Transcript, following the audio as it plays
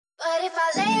But if I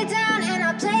lay down and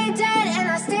I play dead and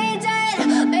I stay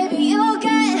dead, maybe you'll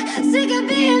get sick of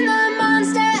being the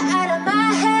monster out of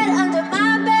my head, under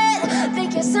my bed.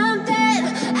 Think you're something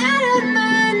out of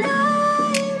my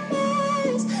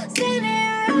nightmares,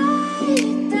 standing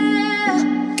right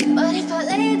there. But if I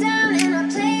lay down and I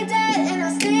play dead and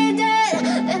I stay dead,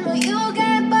 then will you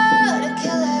get bored of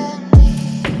killing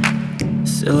me?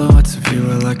 Silhouettes of you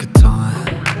are like a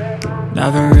taunt.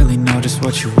 Never really know just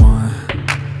what you want.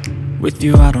 With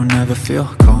you I don't ever feel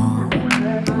calm.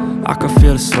 I can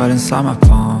feel the sweat inside my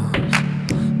palms.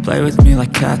 Play with me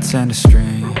like cats and a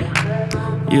string.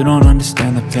 You don't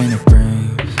understand the pain it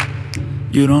brings.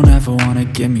 You don't ever wanna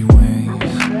give me wings.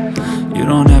 You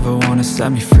don't ever wanna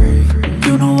set me free.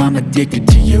 You know I'm addicted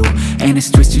to you, and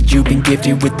it's twisted, you've been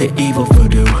gifted with the evil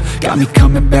voodoo. Got me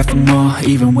coming back for more,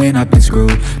 even when I've been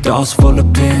screwed. Dolls full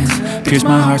of pins, pierce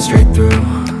my heart straight through.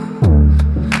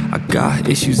 I got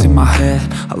issues in my head,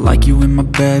 I like you in my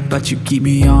bed, but you keep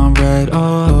me on red.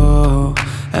 Oh,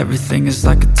 everything is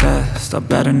like a test. I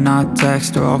better not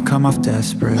text or I'll come off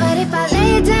desperate. But if I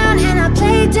lay down and I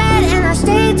play dead and I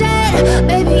stay dead,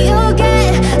 maybe you'll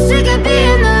get sick of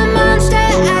being the monster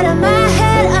out of my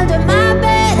head, under my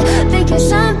bed. Think you're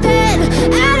something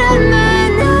out of my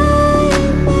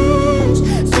nightmares,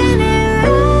 standing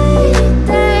right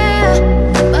there.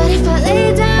 But if I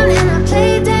lay down and I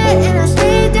play dead and I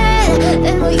stay dead,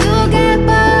 then will you get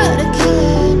bored of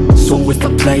killing me? So if I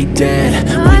play dead,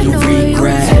 will you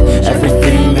regret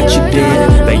everything that you did,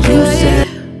 that you said?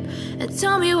 And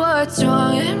tell me what's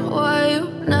wrong and why you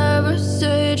never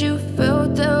said you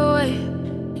felt that way.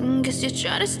 And guess you're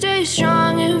trying to stay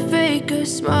strong and fake a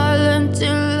smile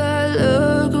until I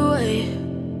look away.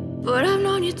 But I've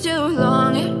known you too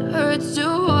long, it hurts to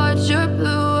watch your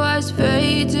blue eyes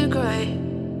fade to gray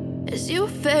as you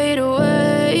fade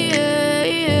away,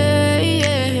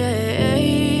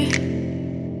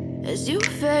 as you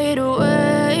fade away.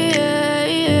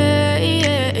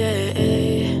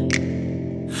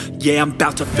 Yeah, I'm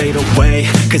about to fade away,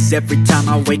 cause every time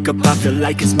I wake up I feel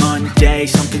like it's Monday.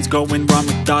 Something's going wrong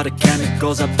with all the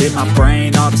chemicals up in my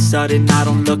brain. All of a sudden I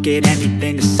don't look at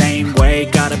anything the same way.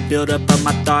 Got a buildup of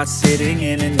my thoughts sitting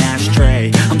in an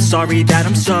ashtray. I'm sorry that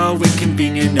I'm so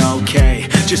inconvenient, okay.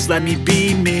 Just let me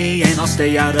be me and I'll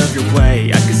stay out of your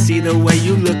way. I can see the way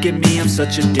you look at me, I'm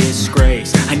such a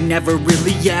disgrace. I never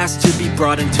really asked to be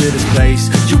brought into this place.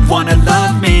 You wanna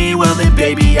love me? Well then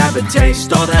baby I have a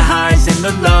taste. All the highs and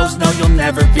the lows, no you'll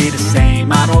never be the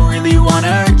same. I don't really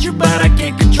wanna hurt you, but I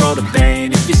can't control the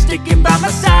pain. If you're sticking by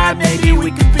my side, maybe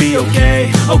we could be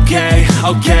okay.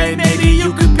 Okay, maybe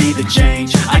you could be the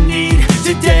change I need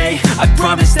today. I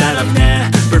promise that I've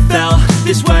never felt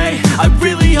this way. I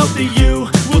really hope that you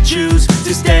will choose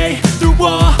to stay through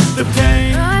all the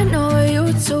pain. I know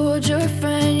you told your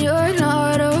friend you're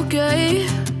not okay,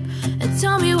 and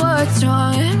tell me what's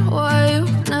wrong and why you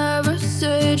never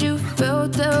said you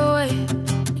felt that way.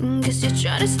 And guess you're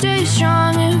trying to stay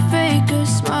strong and fake a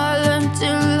smile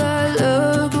until I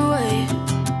look away.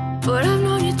 But I've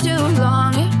known you too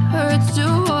long, it hurts to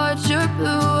watch your blue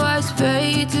eyes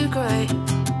fade to gray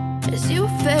as you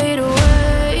fade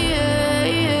away,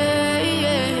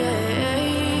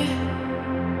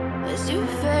 as you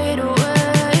fade away,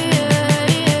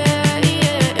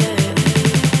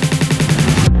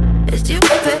 as you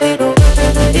fade away.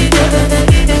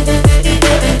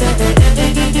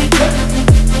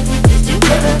 As you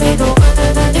fade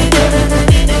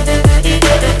away.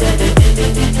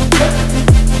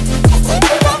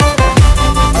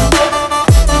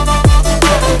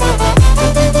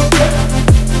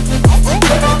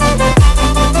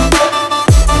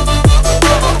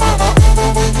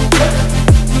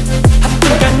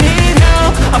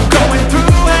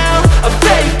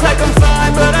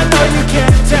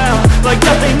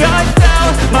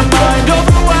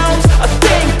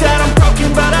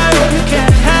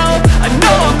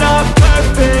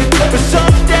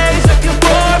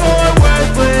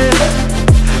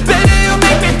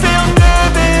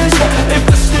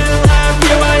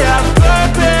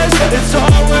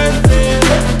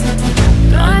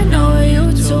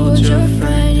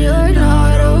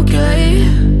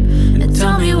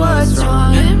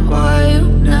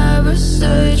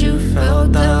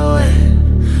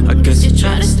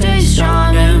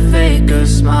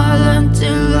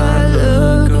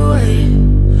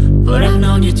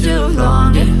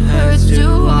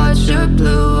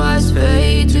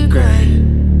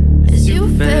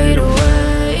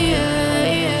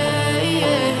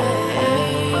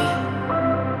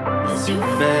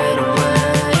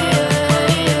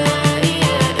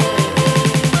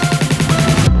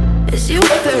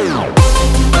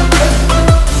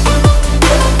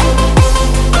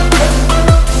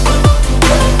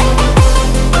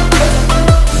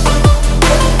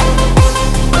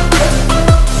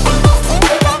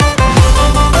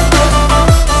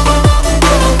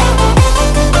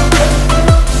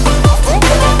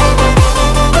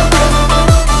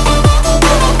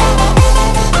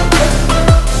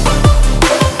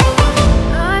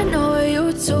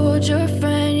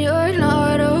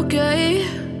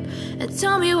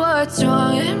 tell me what's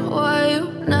wrong and why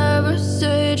you never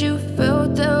said you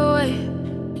felt that way.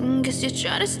 And guess you're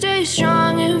trying to stay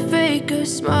strong and fake a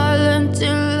smile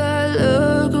until I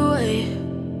look away.